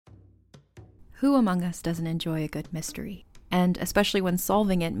Who among us doesn't enjoy a good mystery? And especially when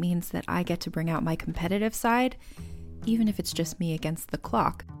solving it means that I get to bring out my competitive side, even if it's just me against the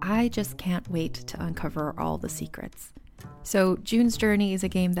clock. I just can't wait to uncover all the secrets. So June's Journey is a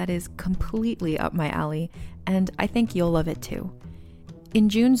game that is completely up my alley, and I think you'll love it too. In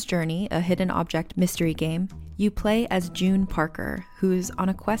June's Journey, a hidden object mystery game, you play as June Parker, who's on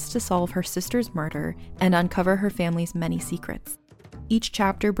a quest to solve her sister's murder and uncover her family's many secrets. Each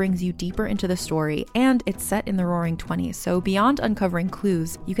chapter brings you deeper into the story, and it's set in the Roaring '20s, so beyond uncovering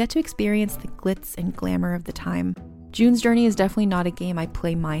clues, you get to experience the glitz and glamour of the time. June's Journey is definitely not a game I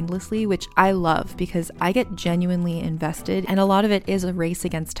play mindlessly, which I love because I get genuinely invested, and a lot of it is a race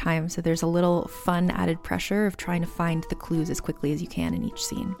against time, so there's a little fun added pressure of trying to find the clues as quickly as you can in each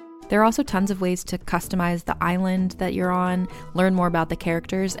scene. There are also tons of ways to customize the island that you're on, learn more about the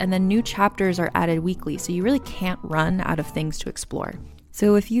characters, and then new chapters are added weekly, so you really can't run out of things to explore.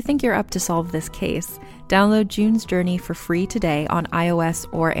 So if you think you're up to solve this case, download June's Journey for free today on iOS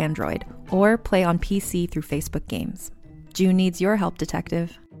or Android, or play on PC through Facebook Games. June needs your help,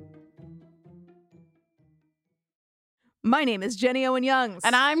 detective. My name is Jenny Owen Youngs.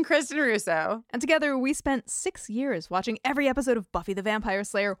 And I'm Kristen Russo. And together we spent 6 years watching every episode of Buffy the Vampire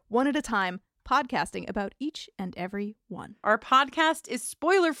Slayer one at a time, podcasting about each and every one. Our podcast is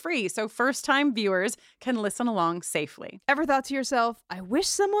spoiler-free, so first-time viewers can listen along safely. Ever thought to yourself, I wish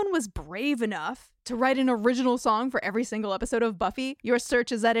someone was brave enough to write an original song for every single episode of Buffy? Your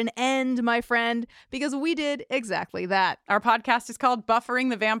search is at an end, my friend, because we did exactly that. Our podcast is called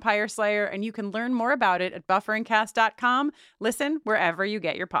Buffering the Vampire Slayer, and you can learn more about it at bufferingcast.com. Listen wherever you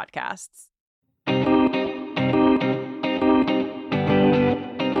get your podcasts.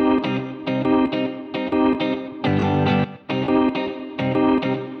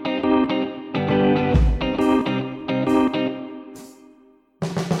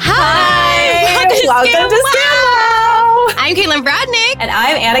 Welcome to Scam! I'm Caitlin Brodnick. And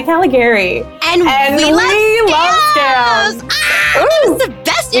I'm Anna Caligari. And we love scams. Ooh, It's the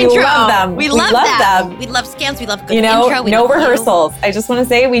best intro. We love them. We love them. We love scams. We love good intro. No rehearsals. I just want to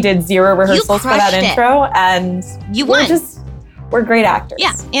say we did 0 rehearsals for that intro. And you won. We're great actors.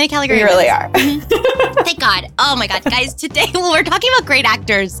 Yeah, Anna Caligari. We really are. Thank God. Oh my God. Guys, today we're talking about great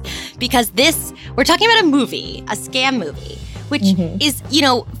actors because we're talking about a movie, a scam movie, which is,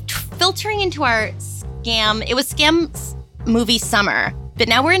 filtering into our scam. It was scam movie summer, but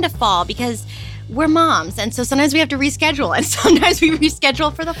now we're into fall because we're moms. And so sometimes we have to reschedule and sometimes we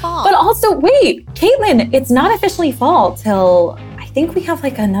reschedule for the fall. But also, wait, Caitlin, it's not officially fall till I think we have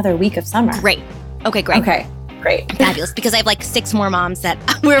another week of summer. Great. Okay, great. Okay, great. Fabulous. Because I have 6 more moms that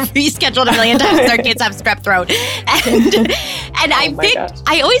we're rescheduled a million times because our kids have strep throat. And I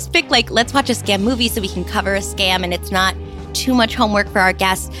always pick let's watch a scam movie so we can cover a scam and it's not too much homework for our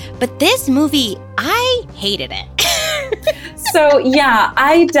guests. But this movie, I hated it. So yeah,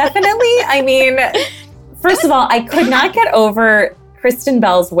 first of all, I could not get over Kristen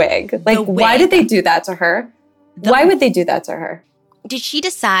Bell's wig. Why did they do that to her? Why would they do that to her? Did she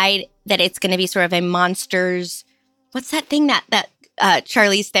decide that it's going to be sort of a monsters? What's that thing that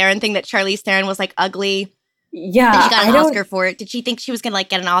Charlize Theron thing that Charlize Theron was ugly? Yeah. And she got an Oscar for it. Did she think she was going to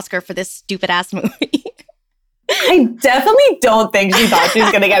get an Oscar for this stupid ass movie? I definitely don't think she thought she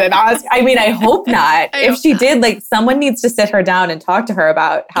was going to get an Oscar. I mean, I hope not. If she did, someone needs to sit her down and talk to her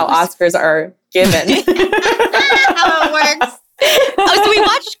about how Oscars are given. How it works. So we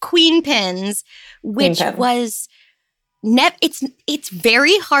watched Queen Pins, which was it's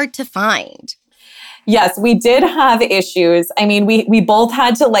very hard to find. Yes, we did have issues. I mean, we both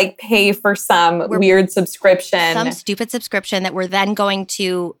had to pay for some weird subscription. Some stupid subscription that we're then going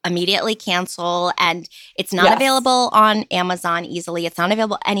to immediately cancel. And it's not available on Amazon easily. It's not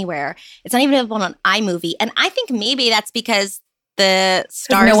available anywhere. It's not even available on iMovie. And I think maybe that's because the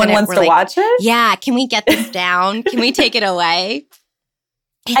stars no one wants to watch it? Yeah, can we get this down? Can we take it away?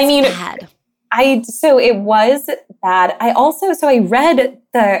 It's bad. So it was bad. I read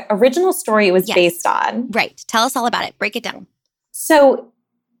the original story it was based on. Right. Tell us all about it. Break it down. So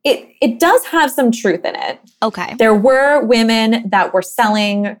it does have some truth in it. Okay. There were women that were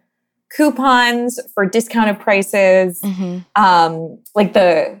selling coupons for discounted prices,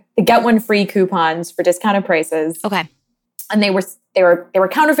 the get one free coupons for discounted prices. Okay. And they were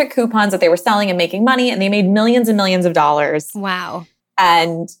counterfeit coupons that they were selling and making money, and they made millions and millions of dollars. Wow.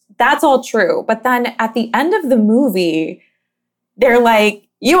 And that's all true. But then at the end of the movie, they're like,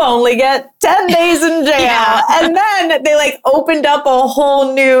 you only get 10 days in jail. Yeah. And then they opened up a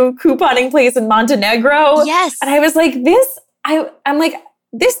whole new couponing place in Montenegro. Yes. And I was like, I'm like,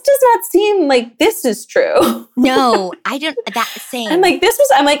 this does not seem like this is true. No, I don't. That same. I'm like,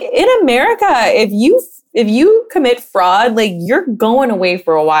 in America, if you commit fraud, like you're going away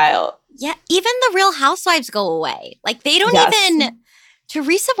for a while. Yeah, even the Real Housewives go away. Like they don't even.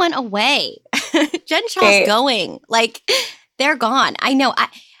 Teresa went away. Jen Shah's going. Like they're gone. I know.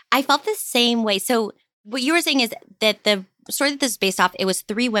 I felt the same way. So what you were saying is that the story that this is based off, it was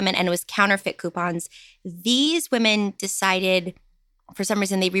 3 women and it was counterfeit coupons. These women decided, for some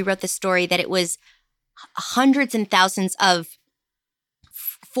reason, they rewrote the story that it was hundreds and thousands of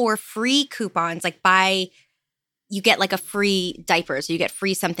for free coupons, like you get like a free diaper, so you get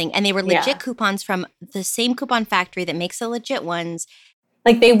free something. And they were legit coupons from the same coupon factory that makes the legit ones.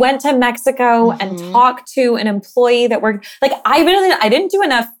 Like they went to Mexico and talked to an employee that worked. Like I didn't do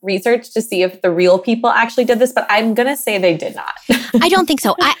enough research to see if the real people actually did this, but I'm going to say they did not. I don't think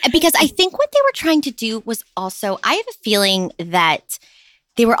so. Because I think what they were trying to do was also, I have a feeling that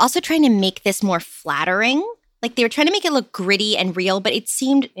they were also trying to make this more flattering. Like they were trying to make it look gritty and real, but it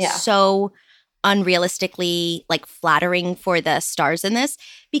seemed so unrealistically like flattering for the stars in this,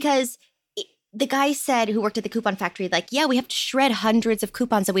 because the guy said, who worked at the coupon factory, like, yeah, we have to shred hundreds of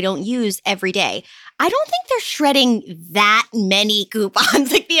coupons that we don't use every day. I don't think they're shredding that many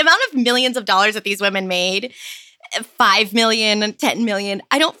coupons. Like the amount of millions of dollars that these women made, 5 million, 10 million.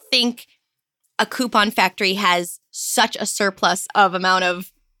 I don't think a coupon factory has such a surplus of amount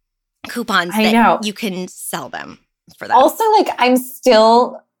of coupons that you can sell them for that. Also, like,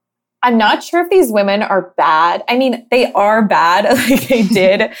 I'm not sure if these women are bad. I mean, they are bad. Like they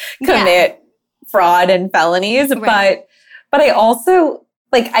did commit fraud and felonies, but I also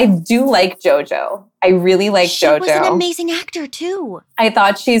I do like JoJo. I really like JoJo. She was an amazing actor too. I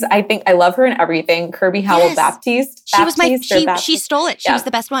love her in everything. Kirby Howell Baptiste. She stole it. She was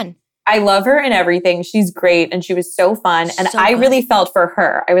the best one. I love her in everything. She's great and she was so fun. And I really felt for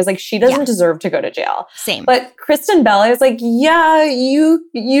her. I was like, she doesn't deserve to go to jail. Same. But Kristen Bell, I was like, yeah,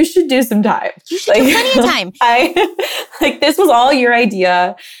 you should do some time. You should do plenty of time. This was all your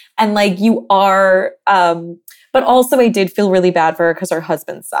idea. And you are, but also I did feel really bad for her because her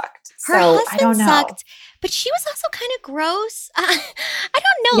husband sucked. Her husband sucked, but she was also kind of gross. I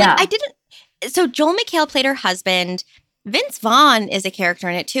don't know. Yeah. So Joel McHale played her husband. Vince Vaughn is a character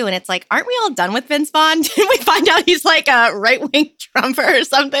in it too. And it's like, aren't we all done with Vince Vaughn? Didn't we find out he's like a right-wing Trumper or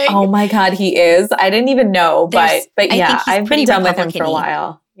something? Oh my God, he is. I didn't even know, but yeah, I've been done with him for a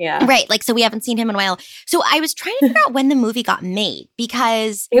while. Yeah. Right. So we haven't seen him in a while. So I was trying to figure out when the movie got made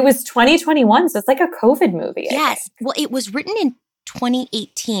because it was 2021. So it's like a COVID movie. Yes. Well, it was written in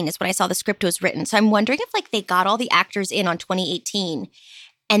 2018 is when I saw the script was written. So I'm wondering if they got all the actors in on 2018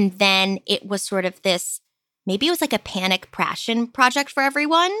 and then it was sort of this, maybe it was like a panic passion project for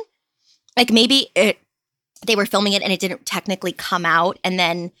everyone. Like maybe they were filming it and it didn't technically come out and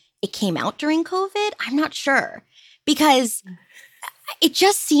then it came out during COVID. I'm not sure because it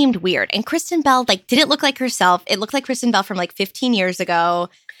just seemed weird. And Kristen Bell didn't look like herself. It looked like Kristen Bell from 15 years ago.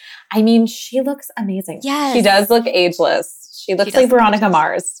 I mean, she looks amazing. Yes. She does look ageless. She looks like Veronica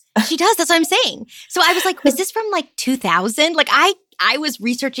Mars. She does. That's what I'm saying. So I was like, is this from 2000? I was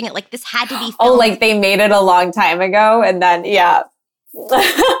researching it this had to be filmed. They made it a long time ago. And then, yeah.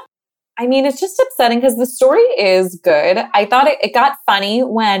 I mean, it's just upsetting because the story is good. I thought it got funny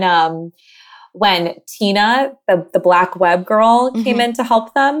when Tina, the black web girl, came in to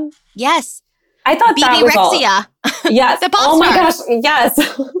help them. Yes. I thought BB that was Rexia. all. Yes. Oh my gosh. Yes.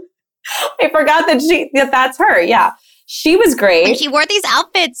 I forgot that's her. Yeah. She was great. And she wore these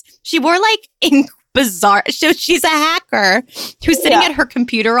outfits. She wore in bizarre. So she's a hacker who's sitting at her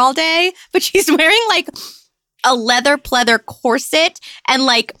computer all day, but she's wearing a leather pleather corset and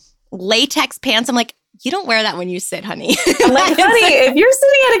latex pants. I'm like, you don't wear that when you sit, honey. I'm like, honey, if you're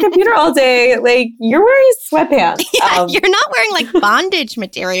sitting at a computer all day, you're wearing sweatpants. Yeah, you're not wearing bondage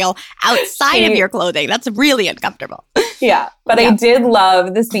material outside of your clothing. That's really uncomfortable. Yeah, but I did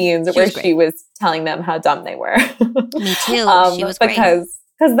love the scenes where she was telling them how dumb they were. Me too. She was great.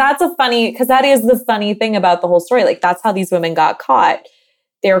 Because that is the funny thing about the whole story. That's how these women got caught.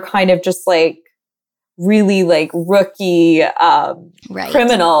 They're kind of just really rookie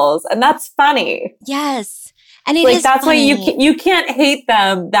criminals, and that's funny. Yes, and it is that's funny. why you can't hate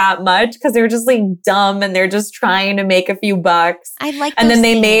them that much because they're just dumb and they're just trying to make a few bucks. I like, and then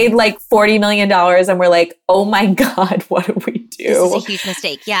they made $40 million, and we're like, oh my God, what do we do? This is a huge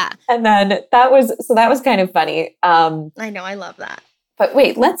mistake. Yeah, and then that was kind of funny. I know, I love that. But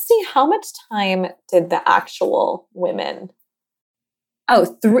wait, let's see, how much time did the actual women?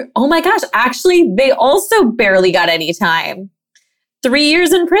 Oh my gosh. Actually, they also barely got any time. 3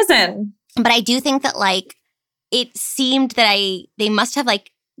 years in prison. But I do think that it seemed that they must have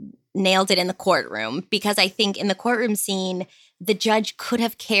like nailed it in the courtroom, because I think in the courtroom scene, the judge could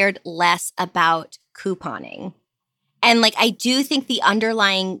have cared less about couponing. And like, I do think the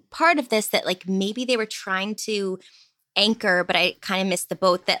underlying part of this that like maybe they were trying to anchor, but I kind of missed the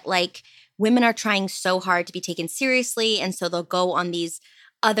boat, that like women are trying so hard to be taken seriously. And so they'll go on these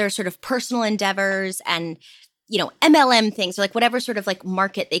other sort of personal endeavors and, you know, MLM things, or like whatever sort of like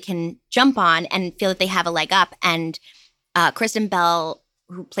market they can jump on and feel that they have a leg up. And Kristen Bell,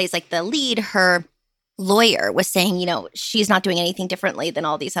 who plays like the lead, her lawyer was saying, you know, she's not doing anything differently than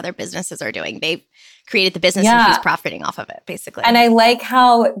all these other businesses are doing. They've created the business and she's profiting off of it, basically. And I like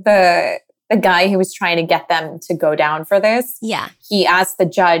how the guy who was trying to get them to go down for this, he asked the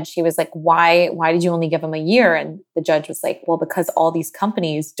judge, he was like, why did you only give him a year? And the judge was like, well, because all these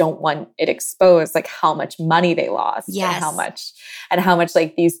companies don't want it exposed, like how much money they lost and how much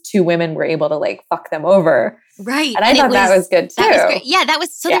like these two women were able to like fuck them over. Right. And I thought that was good too. That was great. Yeah, that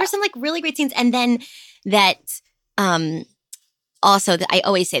was, so there were some like really great scenes. And then that, also, that I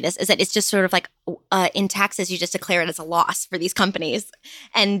always say this, is that it's just sort of like in taxes, you just declare it as a loss for these companies.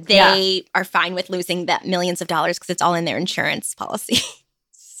 And they are fine with losing that millions of dollars because it's all in their insurance policy.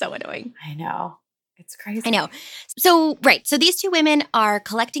 So annoying. I know. It's crazy. I know. So, right. So these two women are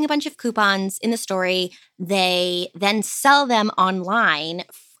collecting a bunch of coupons in the story. They then sell them online,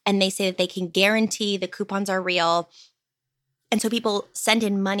 and they say that they can guarantee the coupons are real. And so people send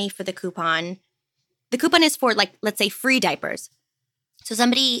in money for the coupon. The coupon is for, like, let's say free diapers. So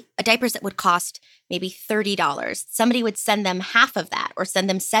diapers that would cost maybe $30, somebody would send them half of that, or send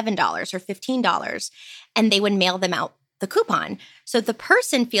them $7 or $15, and they would mail them out the coupon. So the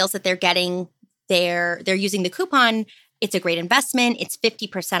person feels that they're using the coupon. It's a great investment. It's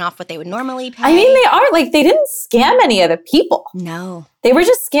 50% off what they would normally pay. I mean, they are like, they didn't scam any of the people. No. They were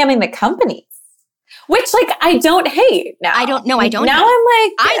just scamming the companies, which like I don't hate now. I don't know. I don't. Now hate. I'm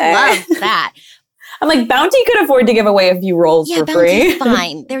like, I love that. I'm like, Bounty could afford to give away a few rolls for free. Bounty's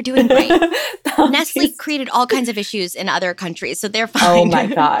fine. They're doing great. Nestle created all kinds of issues in other countries, so they're fine. Oh my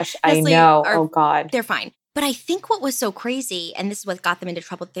gosh. I know. Oh God. They're fine. But I think what was so crazy, and this is what got them into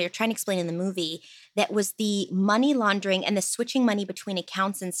trouble, they're trying to explain in the movie, that was the money laundering and the switching money between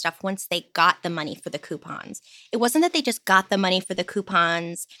accounts and stuff once they got the money for the coupons. It wasn't that they just got the money for the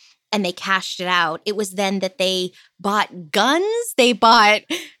coupons and they cashed it out. It was then that they bought guns, they bought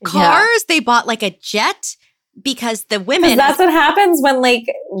cars, they bought like a jet, because the women— that's what happens when like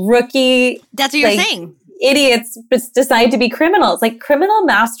rookie— that's what you're saying. Idiots decide to be criminals. Like criminal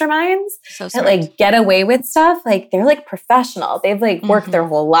masterminds that like get away with stuff, like they're like professional. They've like worked their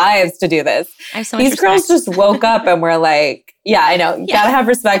whole lives to do this. I have so much These respect. girls just woke up and were like, yeah, I know. You gotta have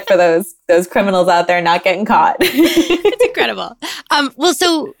respect for those criminals out there not getting caught. It's incredible. Well,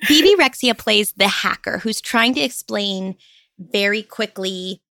 so Bebe Rexha plays the hacker who's trying to explain very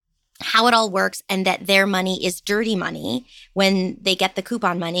quickly how it all works, and that their money is dirty money when they get the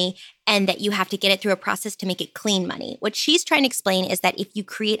coupon money, and that you have to get it through a process to make it clean money. What she's trying to explain is that if you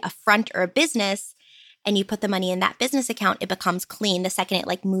create a front or a business and you put the money in that business account, it becomes clean the second it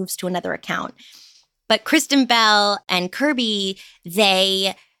like moves to another account. But Kristen Bell and Kirby,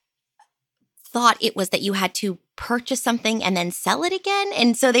 they thought it was that you had to purchase something and then sell it again.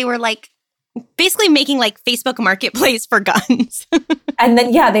 And so they were like basically making like Facebook Marketplace for guns. And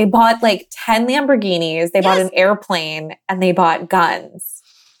then, they bought like 10 Lamborghinis, they bought an airplane, and they bought guns.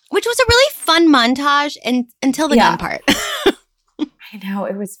 Which was a really fun montage until the gun part. I know,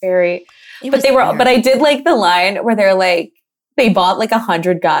 it was very— but I did like the line where they're like, they bought like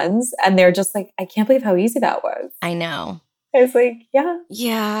 100 guns, and they're just like, I can't believe how easy that was. I know. I was like,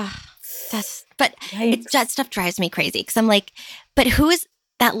 Yeah. That stuff drives me crazy, because I'm like, but who is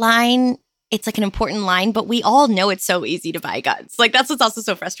that line? It's like an important line, but we all know it's so easy to buy guns. Like, that's what's also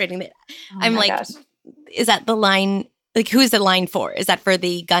so frustrating, that I'm like, is that the line? Like, who is the line for? Is that for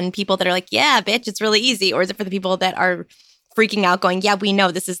the gun people that are like, yeah, bitch, it's really easy? Or is it for the people that are freaking out going, yeah, we know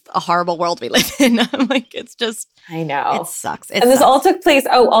this is a horrible world we live in? I'm like, it's just— I know. It sucks. This all took place—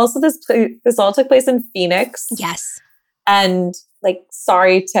 this all took place in Phoenix. Yes. And like,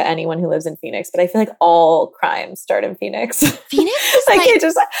 sorry to anyone who lives in Phoenix, but I feel like all crimes start in Phoenix. Phoenix is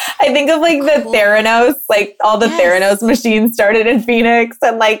I think of like the Theranos, like all the Theranos machines started in Phoenix,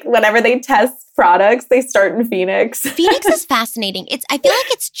 and like whenever they test products, they start in Phoenix. Phoenix is fascinating. I feel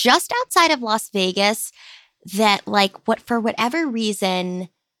like it's just outside of Las Vegas that like for whatever reason,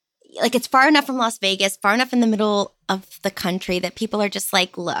 like it's far enough from Las Vegas, far enough in the middle of the country that people are just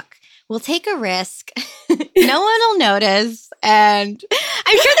like, look, we'll take a risk. No one will notice. And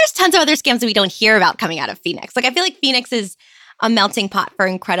I'm sure there's tons of other scams that we don't hear about coming out of Phoenix. Like, I feel like Phoenix is a melting pot for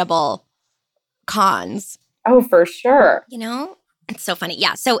incredible cons. Oh, for sure. You know? It's so funny.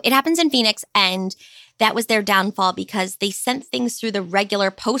 Yeah. So it happens in Phoenix, and that was their downfall because they sent things through the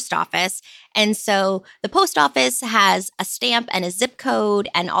regular post office. And so the post office has a stamp and a zip code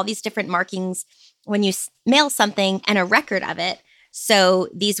and all these different markings when you mail something and a record of it. So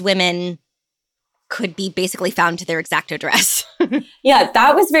these women could be basically found to their exact address. Yeah,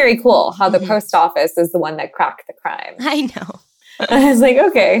 that was very cool how the post office is the one that cracked the crime. I know. I was like,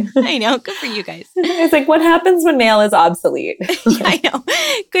 okay. I know. Good for you guys. It's like, what happens when mail is obsolete? Yeah, I know.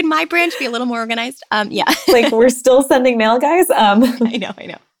 Could my branch be a little more organized? Yeah. Like, we're still sending mail, guys? I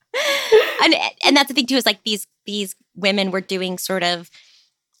know. And that's the thing, too, is like these women were doing sort of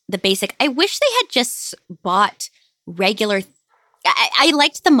the basic. I wish they had just bought regular. I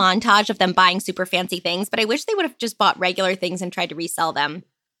liked the montage of them buying super fancy things, but I wish they would have just bought regular things and tried to resell them.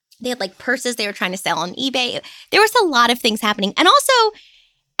 They had like purses they were trying to sell on eBay. There was a lot of things happening. And also,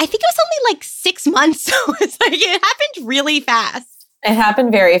 I think it was only like 6 months. So it's like it happened really fast. It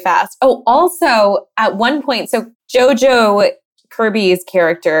happened very fast. Oh, also at one point, so JoJo Kirby's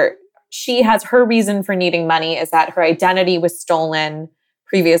character, she has her reason for needing money is that her identity was stolen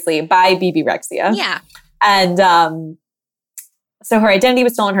previously by Bebe Rexha. Yeah. And so her identity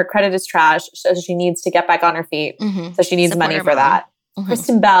was stolen. Her credit is trash. So she needs to get back on her feet. Mm-hmm. So she needs money for that. Mm-hmm.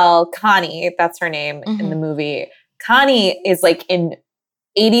 Kristen Bell, Connie, that's her name in the movie. Connie is like in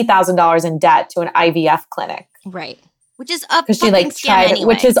 $80,000 in debt to an IVF clinic. Right. Which is a because she like tried, anyway.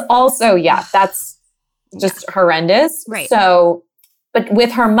 Which is also, that's just horrendous. Right. So, but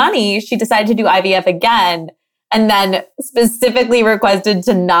with her money, she decided to do IVF again and then specifically requested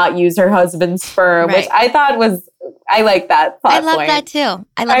to not use her husband's sperm, which I thought was, I like that plot I love point. that too.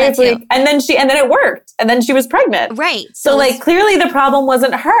 I love that too. Like, and then it worked. And then she was pregnant. Right. So like clearly the problem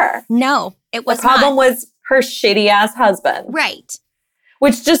wasn't her. No, it was The problem was her shitty ass husband. Right.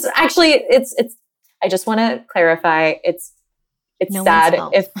 Which just actually it's I just want to clarify it's no sad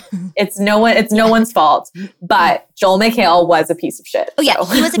if it's no one's fault, but Joel McHale was a piece of shit. Oh yeah,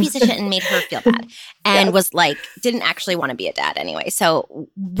 he was a piece of shit and made her feel bad and was like, didn't actually want to be a dad anyway. So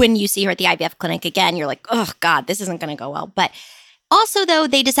when you see her at the IVF clinic again, you're like, oh God, this isn't going to go well. But also though,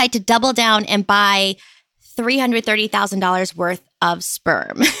 they decide to double down and buy $330,000 worth of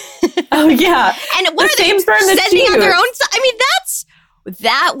sperm. Oh yeah. And what the are same they sperm that sending she on their used. own? I mean,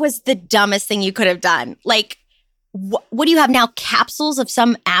 that was the dumbest thing you could have done. Like, what do you have now? Capsules of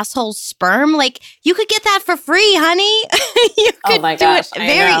some asshole's sperm? Like, you could get that for free, honey. You could do it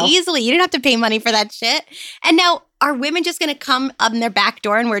very easily. You didn't have to pay money for that shit. And now, are women just going to come up in their back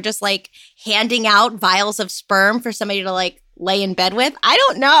door and we're just like handing out vials of sperm for somebody to like lay in bed with? I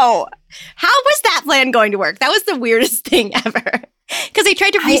don't know. How was that plan going to work? That was the weirdest thing ever. Because they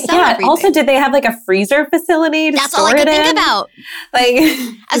tried to resell everything. Also, did they have like a freezer facility to That's store all I could it think in? about. Like,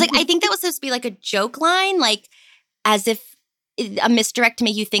 I was like, I think that was supposed to be like a joke line, like as if a misdirect to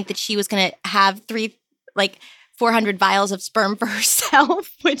make you think that she was going to have 400 vials of sperm for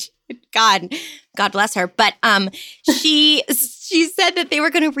herself, which God bless her. But she said that they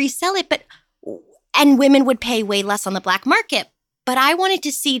were going to resell it, and women would pay way less on the black market. But I wanted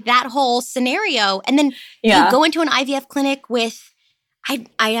to see that whole scenario. And then you go into an IVF clinic with,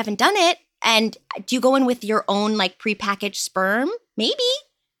 I haven't done it. And do you go in with your own like prepackaged sperm?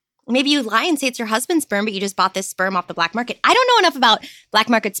 Maybe you lie and say it's your husband's sperm, but you just bought this sperm off the black market. I don't know enough about black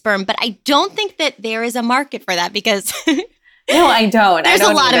market sperm, but I don't think that there is a market for that because no, I don't. There's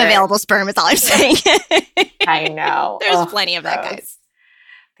a lot of available sperm is all I'm saying. I know. There's plenty of that, guys.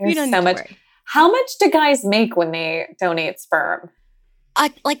 There's so much. Worry. How much do guys make when they donate sperm? I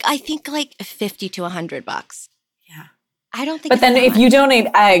think like $50 to $100. Yeah. I don't think. But then if you donate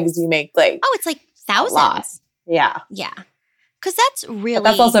eggs, you make like it's like thousands. Yeah. Yeah. Because that's really. But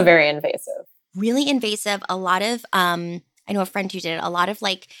that's also very invasive. Really invasive. A lot of I know a friend who did it. A lot of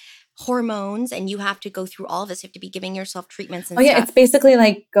like hormones, and you have to go through all of this. You have to be giving yourself treatments and stuff. It's basically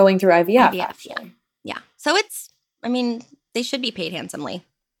like going through IVF. Yeah. So they should be paid handsomely.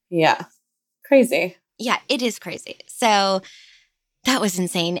 Yeah. Crazy. Yeah, it is crazy. So that was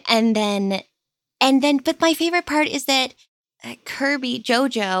insane. And then, but my favorite part is that Kirby,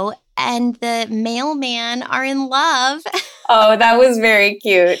 JoJo, and the mailman are in love. Oh, that was very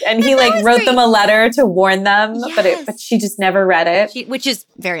cute. And he like wrote them a letter to warn them, but she just never read it. Which is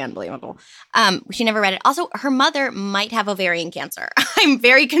very unbelievable. She never read it. Also, her mother might have ovarian cancer. I'm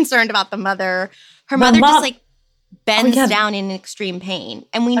very concerned about the mother. Her mother just like bends down in extreme pain.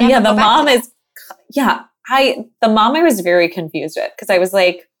 And we never the mom is the mom I was very confused with because I was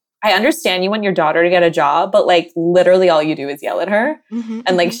like, I understand you want your daughter to get a job, but like literally all you do is yell at her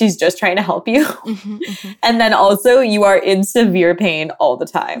and like she's just trying to help you. And then also you are in severe pain all the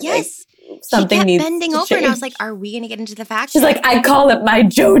time. Yes. Like, something kept needs bending to over, change. and I was like, "Are we going to get into the fact?" She's like, I call it my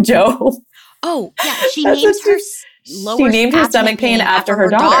JoJo. "Oh, yeah." She That's names what her she named her stomach pain after her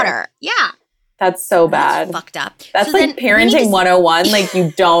daughter. Yeah, That's so bad. that's fucked up. That's So like then we need parenting to- 101. Like,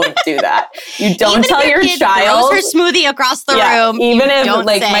 you don't do that. You don't Even tell if your kid child. throws her smoothie across the Yeah, room. even you if don't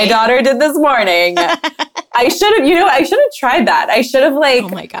like say. my daughter did this morning. I should have, I should have tried that. I should have like Oh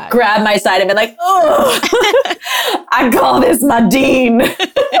my God. grabbed my side and been like, oh, I call this my dean.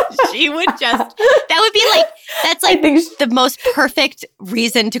 She would just, that would be like, that's like the most perfect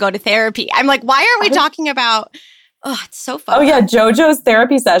reason to go to therapy. I'm like, why aren't we talking about, it's so fun. Oh yeah, JoJo's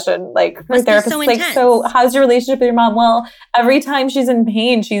therapy session. Like her Must be therapist so is like, intense. so how's your relationship with your mom? Well, every time she's in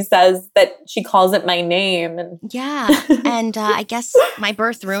pain, she says that she calls it my name. And Yeah. And I guess my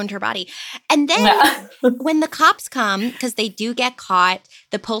birth ruined her body. And then yeah. when the cops come, because they do get caught,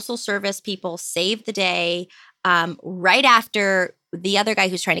 the Postal Service people save the day right after the other guy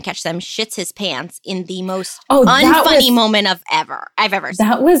who's trying to catch them shits his pants in the most unfunny moment I've ever seen.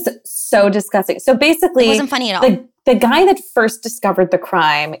 That was so disgusting. So basically, It wasn't funny at all. The guy that first discovered the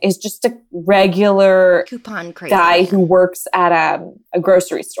crime is just a regular Coupon crazy guy man. who works at a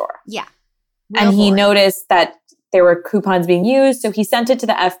grocery store. Yeah. And Real he boring. noticed that there were coupons being used. So he sent it to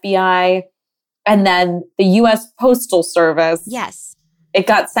the FBI and then the US Postal Service. Yes. It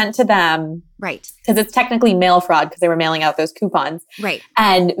got sent to them Right. because it's technically mail fraud because they were mailing out those coupons. Right.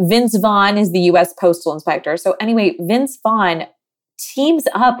 And Vince Vaughn is the US Postal Inspector. So anyway, Vince Vaughn teams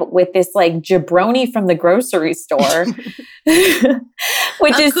up with this like jabroni from the grocery store,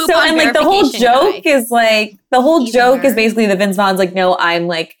 which A is so, coupon and like the whole verification joke guy. is like, the whole He's joke is nerd. basically that Vince Vaughn's like, no, I'm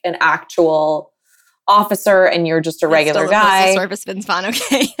like an actual officer and you're just a regular It's still the Postal guy. Service Vince Vaughn,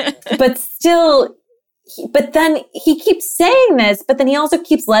 okay. But still, but then he keeps saying this, but then he also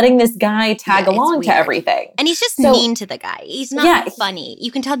keeps letting this guy tag Yeah, it's along to weird. everything. And he's just So- mean to the guy. He's not Yeah. funny.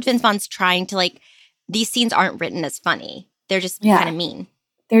 You can tell Vince Vaughn's trying to like, these scenes aren't written as funny. They're just Yeah. kind of mean.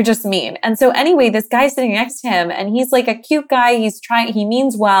 They're just mean. And so anyway, this guy's sitting next to him and he's like a cute guy. He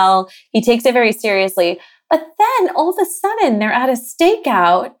means well. He takes it very seriously. But then all of a sudden they're at a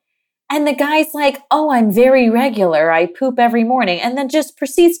stakeout and the guy's like, oh, I'm very regular. I poop every morning. And then just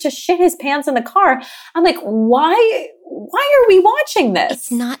proceeds to shit his pants in the car. I'm like, why are we watching this?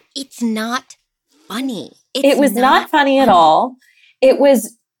 It's not funny. It was not funny at all. It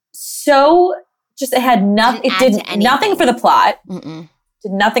was so just, it had nothing. Didn't It add did to anything. nothing for the plot. Mm-mm.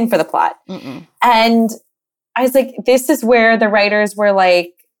 Did nothing for the plot. Mm-mm. And I was like, this is where the writers were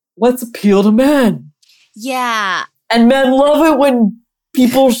like, let's appeal to men. Yeah. And men love it when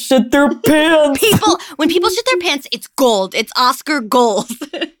people shit their pants. When people shit their pants, it's gold. It's Oscar gold.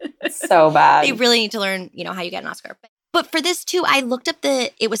 So bad. They really need to learn, how you get an Oscar. But for this too, I looked up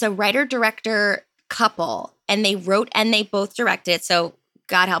it was a writer-director couple and they wrote and they both directed. So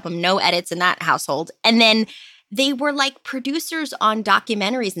God help them, no edits in that household. And then they were like producers on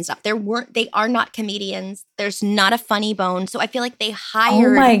documentaries and stuff. They are not comedians. There's not a funny bone. So I feel like they Oh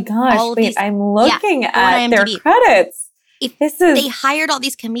hired my gosh. all of Wait, these- I'm looking go on at their IMDb. credits. If This is they hired all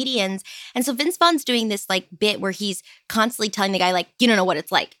these comedians. And so Vince Vaughn's doing this like bit where he's constantly telling the guy like, you don't know what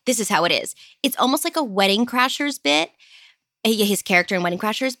it's like. This is how it is. It's almost like a Wedding Crashers bit, his character in Wedding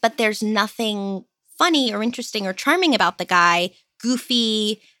Crashers, but there's nothing funny or interesting or charming about the guy.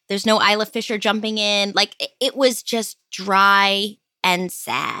 Goofy. There's no Isla Fisher jumping in. Like it was just dry and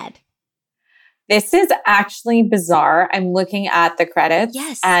sad. This is actually bizarre. I'm looking at the credits.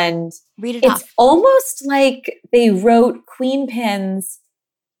 Yes. And Read it it's off. almost like they wrote Queen Pins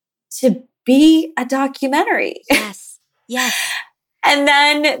to be a documentary. Yes. Yes. And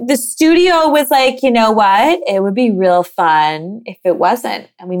then the studio was like, you know what? It would be real fun if it wasn't.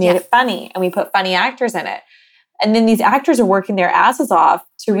 And we made Yeah. it funny and we put funny actors in it. And then these actors are working their asses off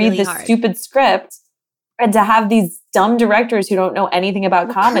to read Really this hard. stupid script and to have these dumb directors who don't know anything about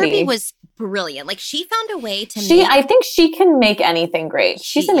Well, comedy. Kirby was brilliant. Like she found a way to I think she can make anything great.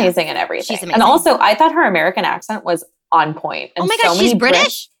 She's Yeah. amazing in everything. She's And amazing. also, I thought her American accent was on point. And Oh my so gosh, many she's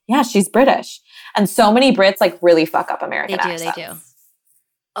British? Yeah, she's British. And so many Brits like really fuck up American They do, accents. they do.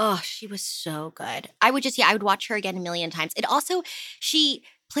 Oh, she was so good. I would watch her again a million times. It also, she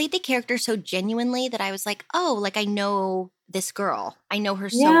played the character so genuinely that I was like, oh, like I know this girl. I know her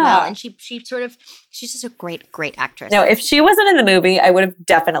so Yeah. well. And she's just a great, great actress. No, if she wasn't in the movie, I would have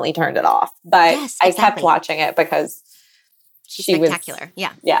definitely turned it off. But Yes, I kept exactly. watching it because she's she was- spectacular.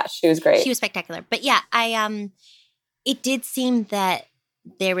 Yeah. she was great. She was spectacular. But yeah, it did seem that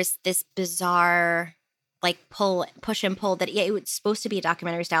there was this bizarre like push and pull that it was supposed to be a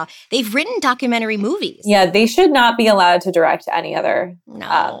documentary style. They've written documentary movies. Yeah, they should not be allowed to direct any other.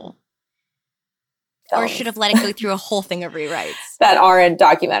 No. Or should have let it go through a whole thing of rewrites. That aren't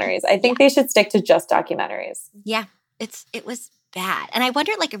documentaries. I think they should stick to just documentaries. Yeah, it was bad. And I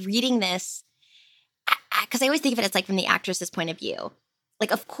wonder, like, reading this, because I always think of it as, like, from the actress's point of view.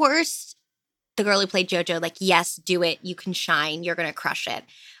 Like, of course, the girl who played JoJo, like, yes, do it. You can shine. You're going to crush it.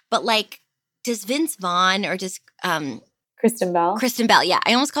 But, like, does Vince Vaughn or does Kristen Bell? Kristen Bell, yeah.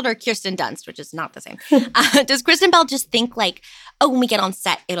 I almost called her Kirsten Dunst, which is not the same. Does Kristen Bell just think, like, oh, when we get on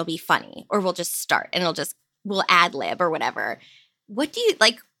set, it'll be funny, or we'll just start and we'll ad lib or whatever? What do you,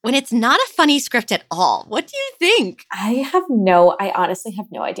 like, when it's not a funny script at all, what do you think? I honestly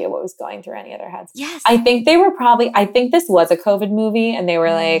have no idea what was going through any of their heads. Yes. I think this was a COVID movie and they were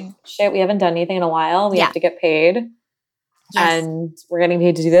like, shit, we haven't done anything in a while. We have to get paid. Yes. And we're getting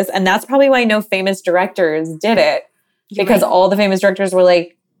paid to do this. And that's probably why no famous directors did it. Because all the famous directors were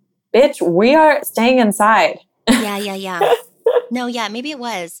like, bitch, we are staying inside. Yeah. No, yeah, maybe it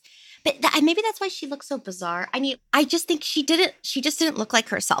was. But maybe that's why she looks so bizarre. I mean, I just think she just didn't look like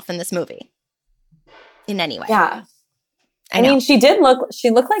herself in this movie in any way. Yeah. I mean, she looked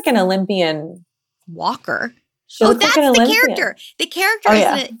like an Olympian walker. That's like the character. The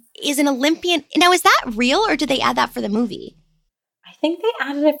character is an Olympian. Now, is that real or did they add that for the movie? I think they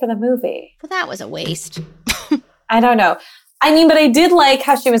added it for the movie. Well, that was a waste. I don't know. I mean, but I did like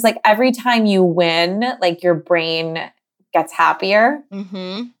how she was like, every time you win, like your brain gets happier.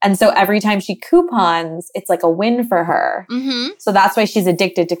 Mm-hmm. And so every time she coupons, it's like a win for her. Mm-hmm. So that's why she's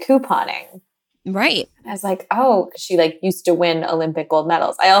addicted to couponing. Right. And I was like, oh, because she like used to win Olympic gold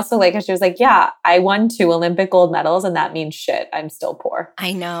medals. I also like how she was like, yeah, I won 2 Olympic gold medals and that means shit. I'm still poor.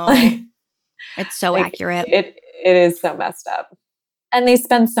 I know. It's so accurate. It is so messed up. And they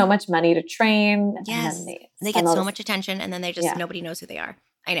spend so much money to train. Yes. And they get so much attention and then they just, nobody knows who they are.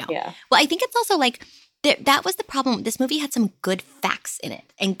 I know. Yeah. Well, I think it's also like, that was the problem. This movie had some good facts in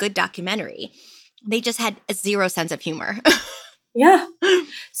it and good documentary. They just had a 0 sense of humor. Yeah.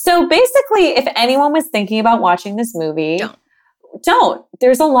 So basically, if anyone was thinking about watching this movie, don't.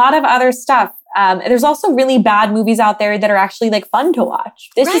 There's a lot of other stuff. There's also really bad movies out there that are actually like fun to watch.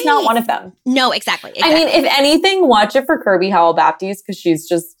 This is not one of them. No, exactly. I mean, if anything, watch it for Kirby Howell-Baptiste because she's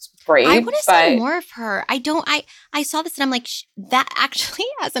just great. I want to see more of her. I saw this and I'm like, that actually,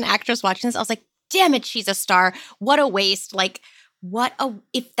 as an actress watching this, I was like, damn it, she's a star. What a waste. Like,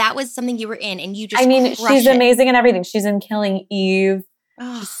 if that was something you were in and you just she's amazing in everything. She's in Killing Eve.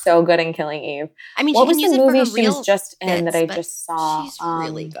 She's so good in Killing Eve. I mean, what was the movie she was just in that I just saw? She's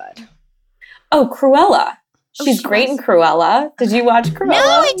really good. Oh, Cruella. She's great in Cruella. Did you watch Cruella?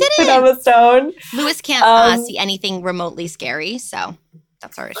 No, I didn't. With Emma Stone. Lewis can't see anything remotely scary, so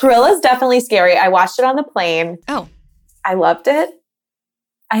that's our issue. Cruella's definitely scary. I watched it on the plane. Oh. I loved it.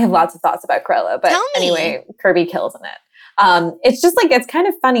 I have lots of thoughts about Cruella, but anyway, Kirby kills in it. It's just like, it's kind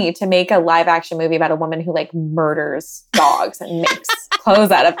of funny to make a live action movie about a woman who like murders dogs and makes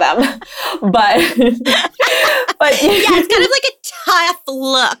clothes out of them. But yeah, it's kind of like a tough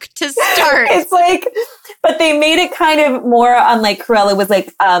look to start. It's like, but they made it kind of more on like Cruella was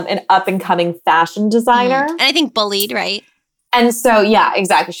like an up and coming fashion designer. And I think bullied, right? And so, yeah,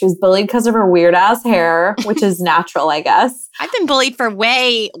 exactly. She was bullied because of her weird ass hair, which is natural, I guess. I've been bullied for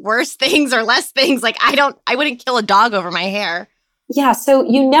way worse things or less things. Like I wouldn't kill a dog over my hair. Yeah. So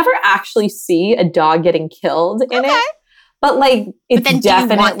you never actually see a dog getting killed in it. But like, it's but then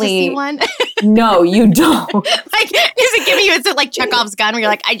definitely. Do you want to see one? No, you don't. Like, is it giving you? Is it like Chekhov's gun where you're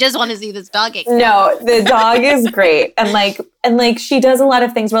like, I just want to see this dog get killed? No, the dog is great, and like she does a lot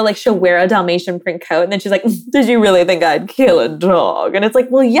of things where like she'll wear a Dalmatian print coat, and then she's like, "Did you really think I'd kill a dog?" And it's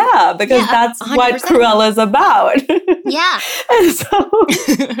like, well, yeah, because that's 100%. What Cruella's about. Yeah. And so,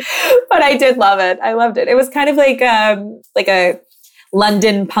 but I did love it. I loved it. It was kind of like a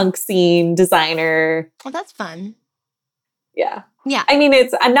London punk scene designer. Well, that's fun. Yeah. Yeah. I mean,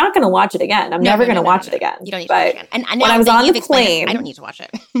 I'm not going to watch it again. I'm never going to watch it again. You don't need to watch it again. And when I was on the plane, I don't need to watch it.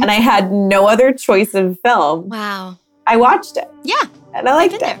 And I had no other choice of film. Wow. I watched it. Yeah. And I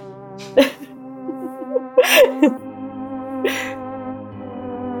liked it.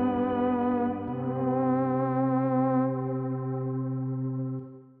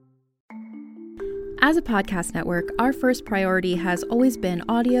 As a podcast network, our first priority has always been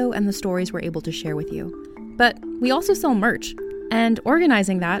audio and the stories we're able to share with you. But we also sell merch, and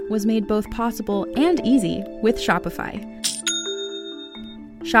organizing that was made both possible and easy with Shopify.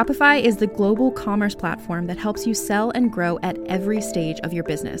 Shopify is the global commerce platform that helps you sell and grow at every stage of your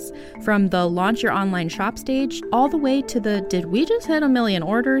business, from the launch your online shop stage all the way to the did we just hit 1 million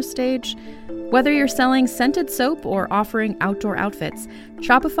orders stage. Whether you're selling scented soap or offering outdoor outfits,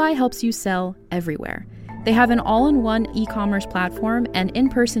 Shopify helps you sell everywhere. They have an all-in-one e-commerce platform and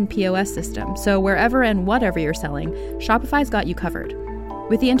in-person POS system, so wherever and whatever you're selling, Shopify's got you covered.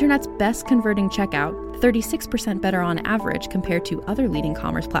 With the internet's best converting checkout, 36% better on average compared to other leading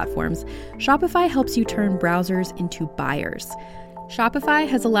commerce platforms, Shopify helps you turn browsers into buyers. Shopify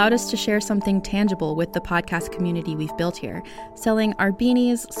has allowed us to share something tangible with the podcast community we've built here, selling our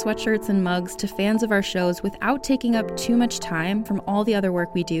beanies, sweatshirts, and mugs to fans of our shows without taking up too much time from all the other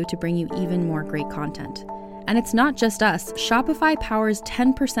work we do to bring you even more great content. And it's not just us. Shopify powers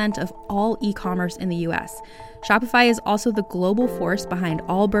 10% of all e-commerce in the US. Shopify is also the global force behind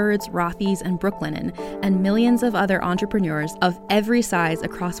Allbirds, Rothy's, and Brooklinen, and millions of other entrepreneurs of every size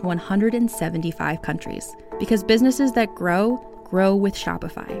across 175 countries. Because businesses that grow with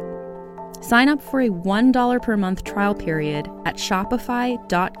Shopify. Sign up for a $1 per month trial period at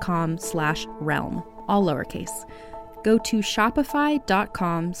shopify.com/realm, all lowercase. Go to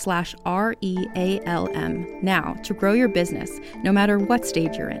shopify.com/REALM now to grow your business, no matter what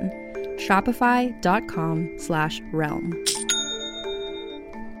stage you're in. Shopify.com/realm.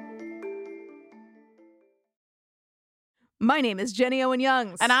 My name is Jenny Owen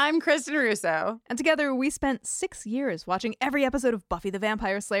Youngs. And I'm Kristen Russo. And together we spent 6 years watching every episode of Buffy the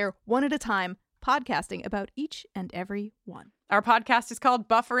Vampire Slayer one at a time, podcasting about each and every one. Our podcast is called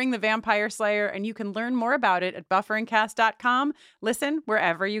Buffering the Vampire Slayer, and you can learn more about it at bufferingcast.com. Listen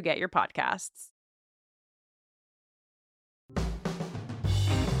wherever you get your podcasts.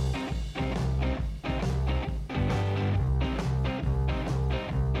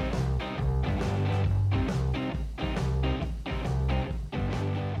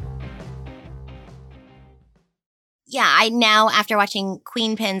 Yeah, I now, after watching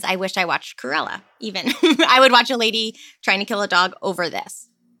Queen Pins, I wish I watched Cruella, even. I would watch a lady trying to kill a dog over this.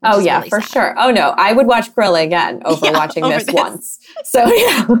 Oh, yeah, really for sad. Sure. Oh, no, I would watch Cruella again over watching this once. So,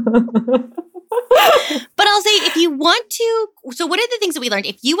 yeah. But I'll say, if you want to, so what are the things that we learned?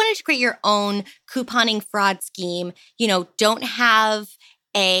 If you wanted to create your own couponing fraud scheme, don't have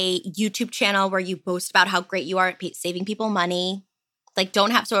a YouTube channel where you boast about how great you are at saving people money. Like,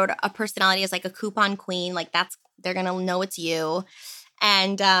 don't have sort of a personality as like a coupon queen. Like, they're going to know it's you.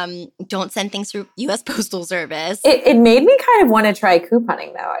 And don't send things through U.S. Postal Service. It made me kind of want to try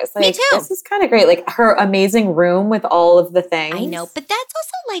couponing, though. I was like, me too. This is kind of great. Like, her amazing room with all of the things. I know. But that's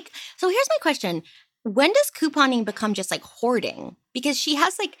also like, so here's my question. When does couponing become just like hoarding? Because she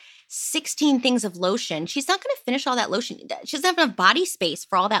has like 16 things of lotion. She's not going to finish all that lotion. She doesn't have enough body space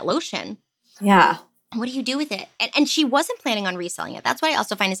for all that lotion. Yeah. What do you do with it? And she wasn't planning on reselling it. That's why I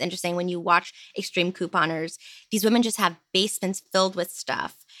also find this interesting when you watch extreme couponers. These women just have basements filled with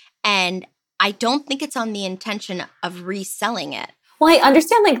stuff. And I don't think it's on the intention of reselling it. Well, I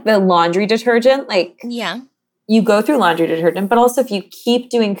understand like the laundry detergent. Like, yeah, you go through laundry detergent, but also if you keep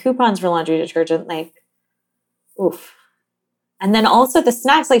doing coupons for laundry detergent, like, oof. And then also the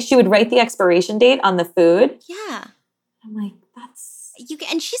snacks, like she would write the expiration date on the food. Yeah. I'm like, that's...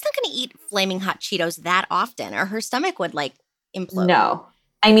 And she's not going to eat Flaming Hot Cheetos that often, or her stomach would like implode. No.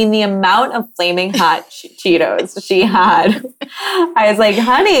 I mean, the amount of Flaming Hot Cheetos she had, I was like,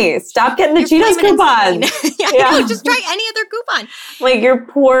 honey, stop getting the Cheetos coupons. No, just try any other coupon. Like your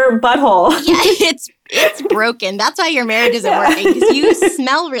poor butthole. Yeah, it's broken. That's why your marriage isn't working, because you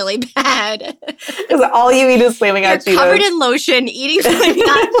smell really bad. Because all you eat is Flaming Hot Cheetos. You're covered in lotion, eating Flaming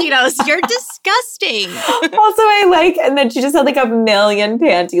Hot Cheetos. You're disgusting. Also, and then she just had like a million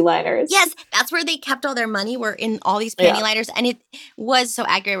panty liners. Yes, that's where they kept all their money, were in all these panty liners. And it was so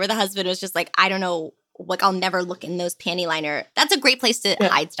accurate where the husband was just like, I don't know, like I'll never look in those panty liner. That's a great place to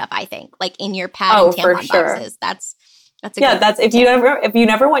hide stuff, I think. Like in your pad and tampon boxes. That's a good that's if you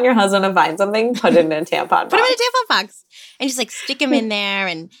never want your husband to find something, put it in a tampon box. Put him in a tampon box. And just like stick him in there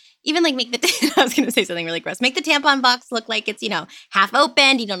and even like make the, I was going to say something really gross. Make the tampon box look like it's, half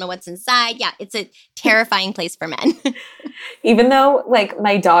opened. You don't know what's inside. Yeah, it's a terrifying place for men. Even though like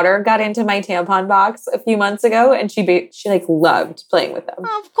my daughter got into my tampon box a few months ago and she like loved playing with them.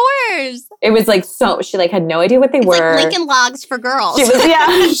 Oh, of course. It was like she like had no idea what they were. Like Lincoln Logs for girls. She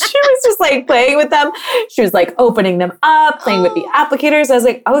was just like playing with them. She was like opening them up, playing with the applicators. I was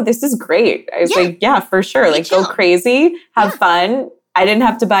like, oh, this is great. I was like, yeah, for sure. Like go crazy, have fun. I didn't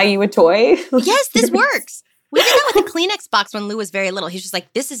have to buy you a toy. Yes, this works. We did that with the Kleenex box when Lou was very little. He's just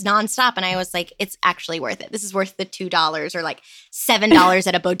like, this is nonstop. And I was like, it's actually worth it. This is worth the $2 or like $7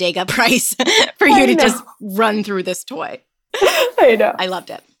 at a bodega price for you to just run through this toy. I know. I loved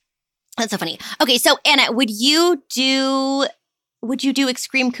it. That's so funny. Okay, so Anna, would you do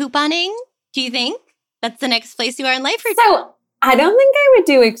extreme couponing? Do you think that's the next place you are in life? So I don't think I would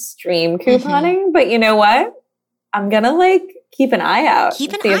do extreme couponing, but you know what? I'm going to like keep an eye out.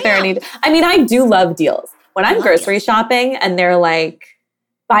 Keep an see if eye there are out. any. I mean, I do love deals. When I'm grocery shopping and they're like,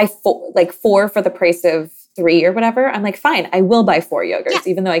 buy 4 for the price of 3 or whatever, I'm like, fine, I will buy 4 yogurts,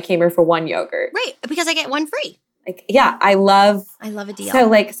 even though I came here for 1 yogurt. Right, because I get 1 free. Like, yeah, I love a deal.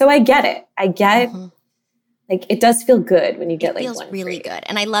 So I get it. I get like it does feel good when you get like 1 free. It feels really good.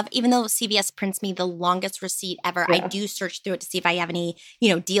 And I love, even though CVS prints me the longest receipt ever, I do search through it to see if I have any,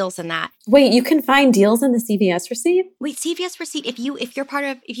 deals in that. Wait, you can find deals in the CVS receipt? Wait, CVS receipt, if you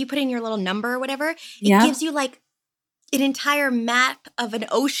put in your little number or whatever, it gives you like an entire map of an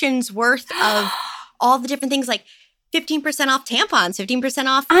ocean's worth of all the different things, like 15% off tampons, 15%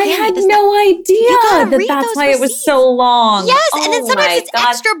 off I candy, had no idea that's why it was so long. Yes, and then sometimes it's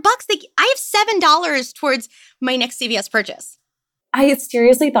extra bucks. I have $7 towards my next CVS purchase. I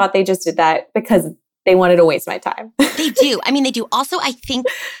seriously thought they just did that because they wanted to waste my time. They do. I mean, they do. Also, I think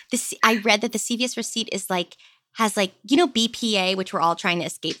I read that the CVS receipt has BPA, which we're all trying to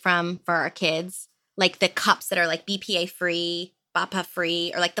escape from for our kids. Like the cups that are like BPA free, BAPA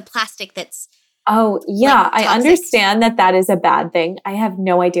free, or like the plastic that's oh, yeah. like, I understand that is a bad thing. I have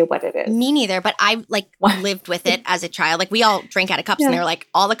no idea what it is. Me neither, but I lived with it as a child. Like we all drank out of cups and they were like,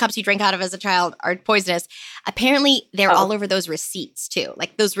 all the cups you drink out of as a child are poisonous. Apparently they're all over those receipts too.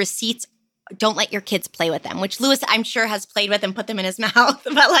 Like those receipts, don't let your kids play with them, which Lewis, I'm sure, has played with and put them in his mouth.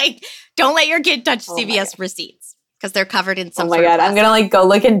 But like, don't let your kid touch CVS receipts because they're covered in some sort of plastic. I'm going to go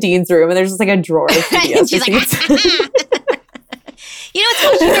look in Dean's room and there's just like a drawer of CVS receipts. Like, it's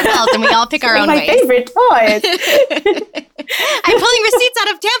called Sugar Belt, and we all pick our own ways. My favorite toys. I'm pulling receipts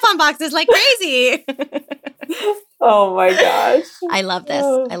out of tampon boxes like crazy. Oh my gosh. I love this.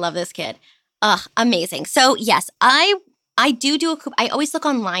 I love this kid. Amazing. So yes, I do a coupon. I always look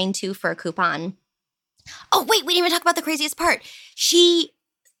online too for a coupon. Oh wait, we didn't even talk about the craziest part.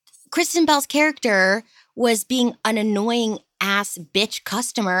 Kristen Bell's character was being an annoying ass bitch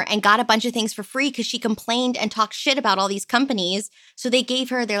customer and got a bunch of things for free because she complained and talked shit about all these companies. So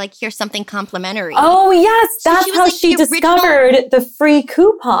they're like, here's something complimentary. Oh yes, that's how she discovered the free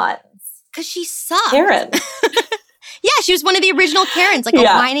coupons. Because she sucked. Karen. Yeah, she was one of the original Karens, like a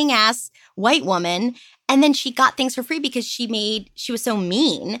whining ass white woman. And then she got things for free because she was so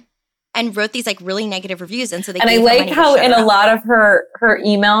mean and wrote these like really negative reviews. And so I like how in a lot of her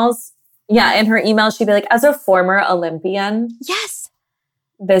emails, in her emails, she'd be like, as a former Olympian. Yes.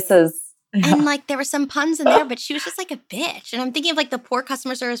 This is. Yeah. And like there were some puns in there, but she was just like a bitch. And I'm thinking of like the poor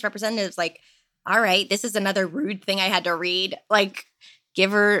customer service representatives, like, all right, this is another rude thing I had to read. Like,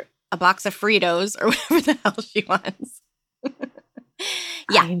 give her a box of Fritos or whatever the hell she wants.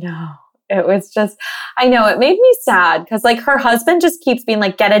 Yeah. I know. It was just, I know, it made me sad because like her husband just keeps being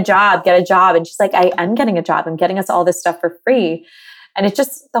like, get a job. And she's like, I am getting a job. I'm getting us all this stuff for free. And it's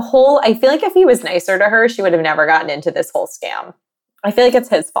just I feel like if he was nicer to her, she would have never gotten into this whole scam. I feel like it's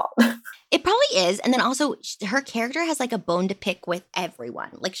his fault. It probably is. And then also her character has like a bone to pick with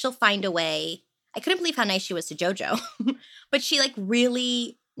everyone. Like she'll find a way. I couldn't believe how nice she was to JoJo, but she like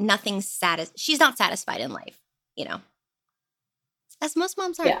really she's not satisfied in life, as most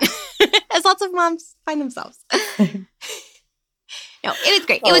moms aren't, as lots of moms find themselves. No, it was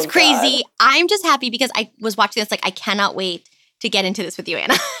great. It was crazy. God. I'm just happy because I was watching this. Like, I cannot wait to get into this with you,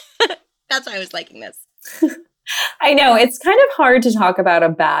 Anna. That's why I was liking this. I know. It's kind of hard to talk about a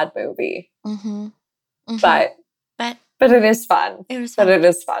bad movie. Mm-hmm. Mm-hmm. But it is fun. It is fun.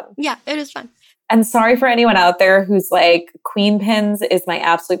 Yeah, it is fun. And sorry for anyone out there who's like, Queen Pins is my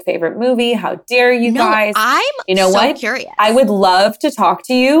absolute favorite movie. How dare you guys? I'm curious. I would love to talk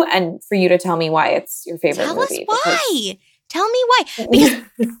to you and for you to tell me why it's your favorite movie. Tell us why. Tell me why. Because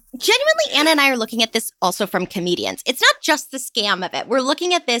genuinely, Anna and I are looking at this also from comedians. It's not just the scam of it. We're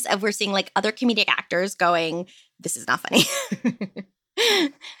looking at this we're seeing like other comedic actors going, this is not funny.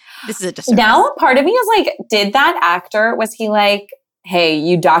 This is a disservice. Now part of me is like, did that actor, was he like, hey,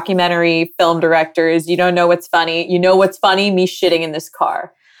 you documentary film directors, you don't know what's funny. You know what's funny? Me shitting in this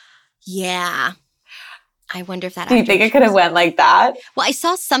car. Yeah. I wonder if that. Do you think it could have went like that? Well, I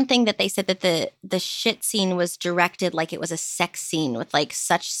saw something that they said that the shit scene was directed like it was a sex scene with like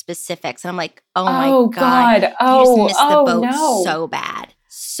such specifics. And I'm like, oh my God. You just missed the boat so bad.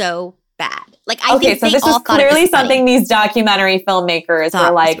 So bad. Like, I think so this is clearly something these documentary filmmakers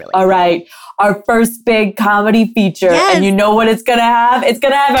were like, really all right, our first big comedy feature. Yes. And you know what it's going to have? It's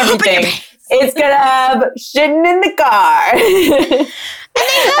going to have everything. It's going to have shitting in the car.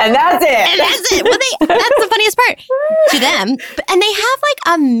 And that's it. Well, that's the funniest part to them. And they have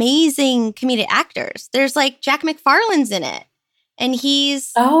like amazing comedic actors. There's like Jack McFarlane's in it. And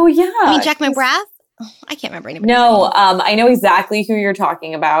he's... Oh, yeah. I mean, Jack McGrath? Oh, I can't remember anybody. No, I know exactly who you're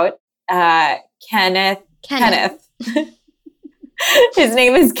talking about. Kenneth. His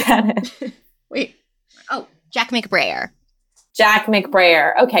name is Kenneth. Wait. Oh, Jack McBrayer. Jack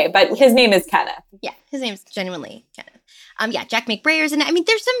McBrayer. Okay, but his name is Kenneth. Yeah, his name's genuinely Kenneth. Yeah, Jack McBrayer's in it. I mean,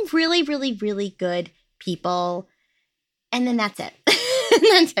 there's some really, really, really good people. And then that's it.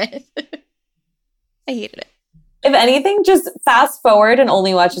 And that's it. I hated it. If anything, just fast forward and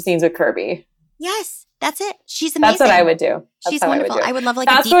only watch the scenes with Kirby. Yes, that's it. She's amazing. That's what I would do. She's wonderful. I would love like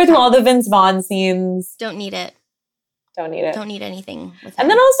fast forward to all the Vince Vaughn scenes. Don't need it. Don't need it. Don't need anything with And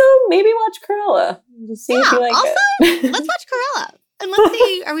then also maybe watch Cruella. Just see if you like it. Let's watch Cruella. And let's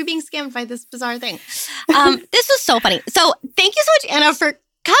see, are we being scammed by this bizarre thing? This was so funny. So thank you so much, Anna, for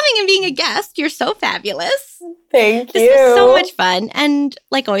coming and being a guest. You're so fabulous. Thank you. This was so much fun. And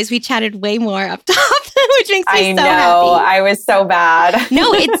like always, we chatted way more up top, which makes me so happy. I was so bad.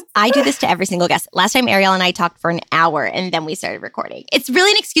 No, I do this to every single guest. Last time, Ariel and I talked for an hour, and then we started recording. It's really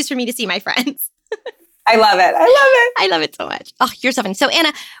an excuse for me to see my friends. I love it. I love it so much. Oh, you're so funny. So,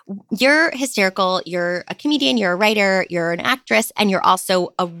 Anna, you're hysterical. You're a comedian. You're a writer. You're an actress. And you're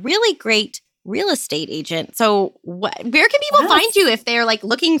also a really great real estate agent. So where can people find you if they're like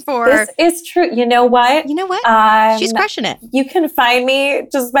looking for... This is true. You know what? She's crushing it. You can find me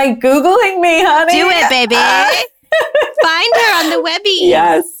just by Googling me, honey. Do it, baby. Find her on the Webby.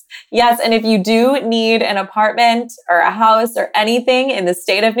 Yes. And if you do need an apartment or a house or anything in the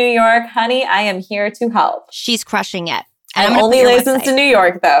state of New York, honey, I am here to help. She's crushing it. And I'm only licensed to New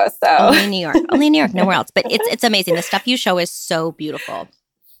York, though. So only New York. Only New York, nowhere else. But it's amazing. The stuff you show is so beautiful.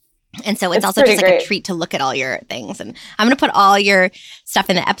 And so it's also just like a treat to look at all your things. And I'm going to put all your stuff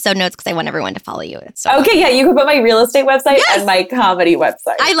in the episode notes because I want everyone to follow you. Okay, yeah. You can put my real estate website and my comedy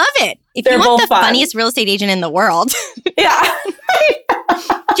website. I love it. If you want the funniest real estate agent in the world. Yeah.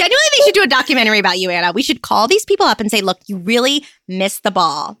 Genuinely, they should do a documentary about you, Anna. We should call these people up and say, look, you really missed the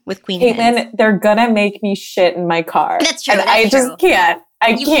ball with Queen Caitlin, they're going to make me shit in my car. That's true. And I just can't.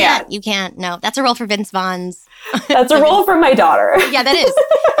 You can't. You can't. No, that's a role for Vince Vaughn's. That's a role for my daughter. Yeah, that is.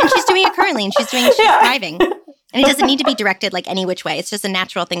 And she's doing it currently, and she's thriving. And it doesn't need to be directed like any which way. It's just a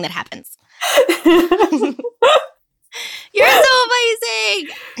natural thing that happens. You're so amazing.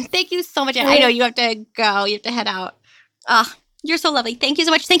 Thank you so much. I know you have to go. You have to head out. You're so lovely. Thank you so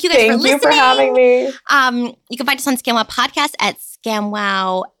much. Thank you guys for listening. Thank you for having me. You can find us on ScamWow Podcast at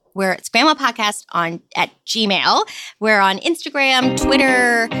ScamWow. We're at ScamWow Podcast at Gmail. We're on Instagram,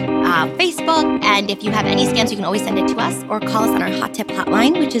 Twitter, Facebook. And if you have any scams, you can always send it to us or call us on our hot tip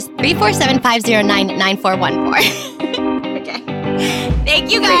hotline, which is 347-509-9414. Okay. Thank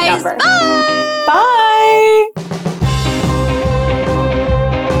you guys. Bye. Bye.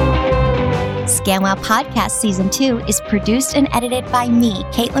 ScamWow Podcast Season 2 is produced and edited by me,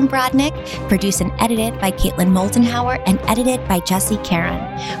 Caitlin Brodnick, produced and edited by Caitlin Moldenhauer, and edited by Jesse Karen.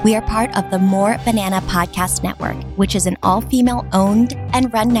 We are part of the More Banana Podcast Network, which is an all-female owned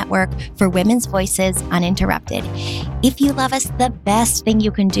and run network for women's voices uninterrupted. If you love us, the best thing you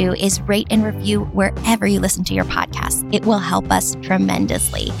can do is rate and review wherever you listen to your podcasts. It will help us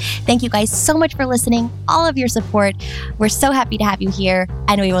tremendously. Thank you guys so much for listening, all of your support. We're so happy to have you here,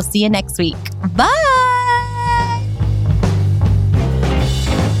 and we will see you next week. Bye!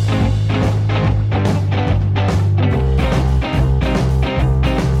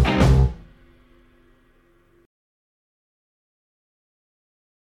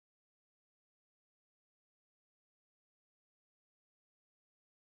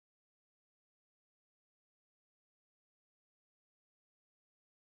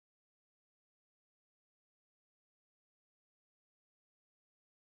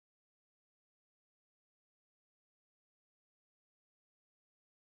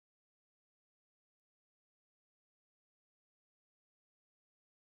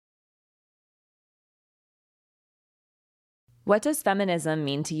 What does feminism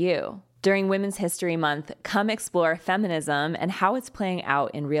mean to you? During Women's History Month, come explore feminism and how it's playing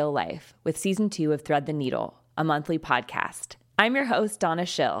out in real life with Season 2 of Thread the Needle, a monthly podcast. I'm your host, Donna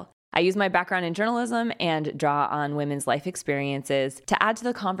Schill. I use my background in journalism and draw on women's life experiences to add to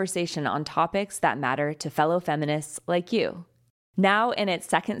the conversation on topics that matter to fellow feminists like you. Now in its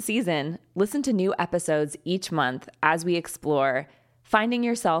second season, listen to new episodes each month as we explore finding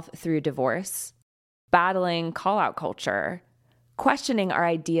yourself through divorce, battling call-out culture, questioning our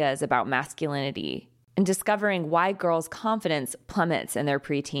ideas about masculinity, and discovering why girls' confidence plummets in their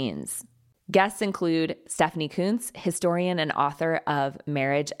preteens. Guests include Stephanie Kuntz, historian and author of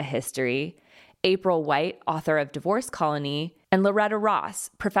Marriage: A History, April White, author of Divorce Colony, and Loretta Ross,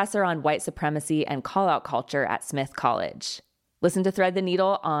 professor on white supremacy and call-out culture at Smith College. Listen to Thread the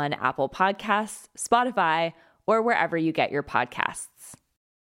Needle on Apple Podcasts, Spotify, or wherever you get your podcasts.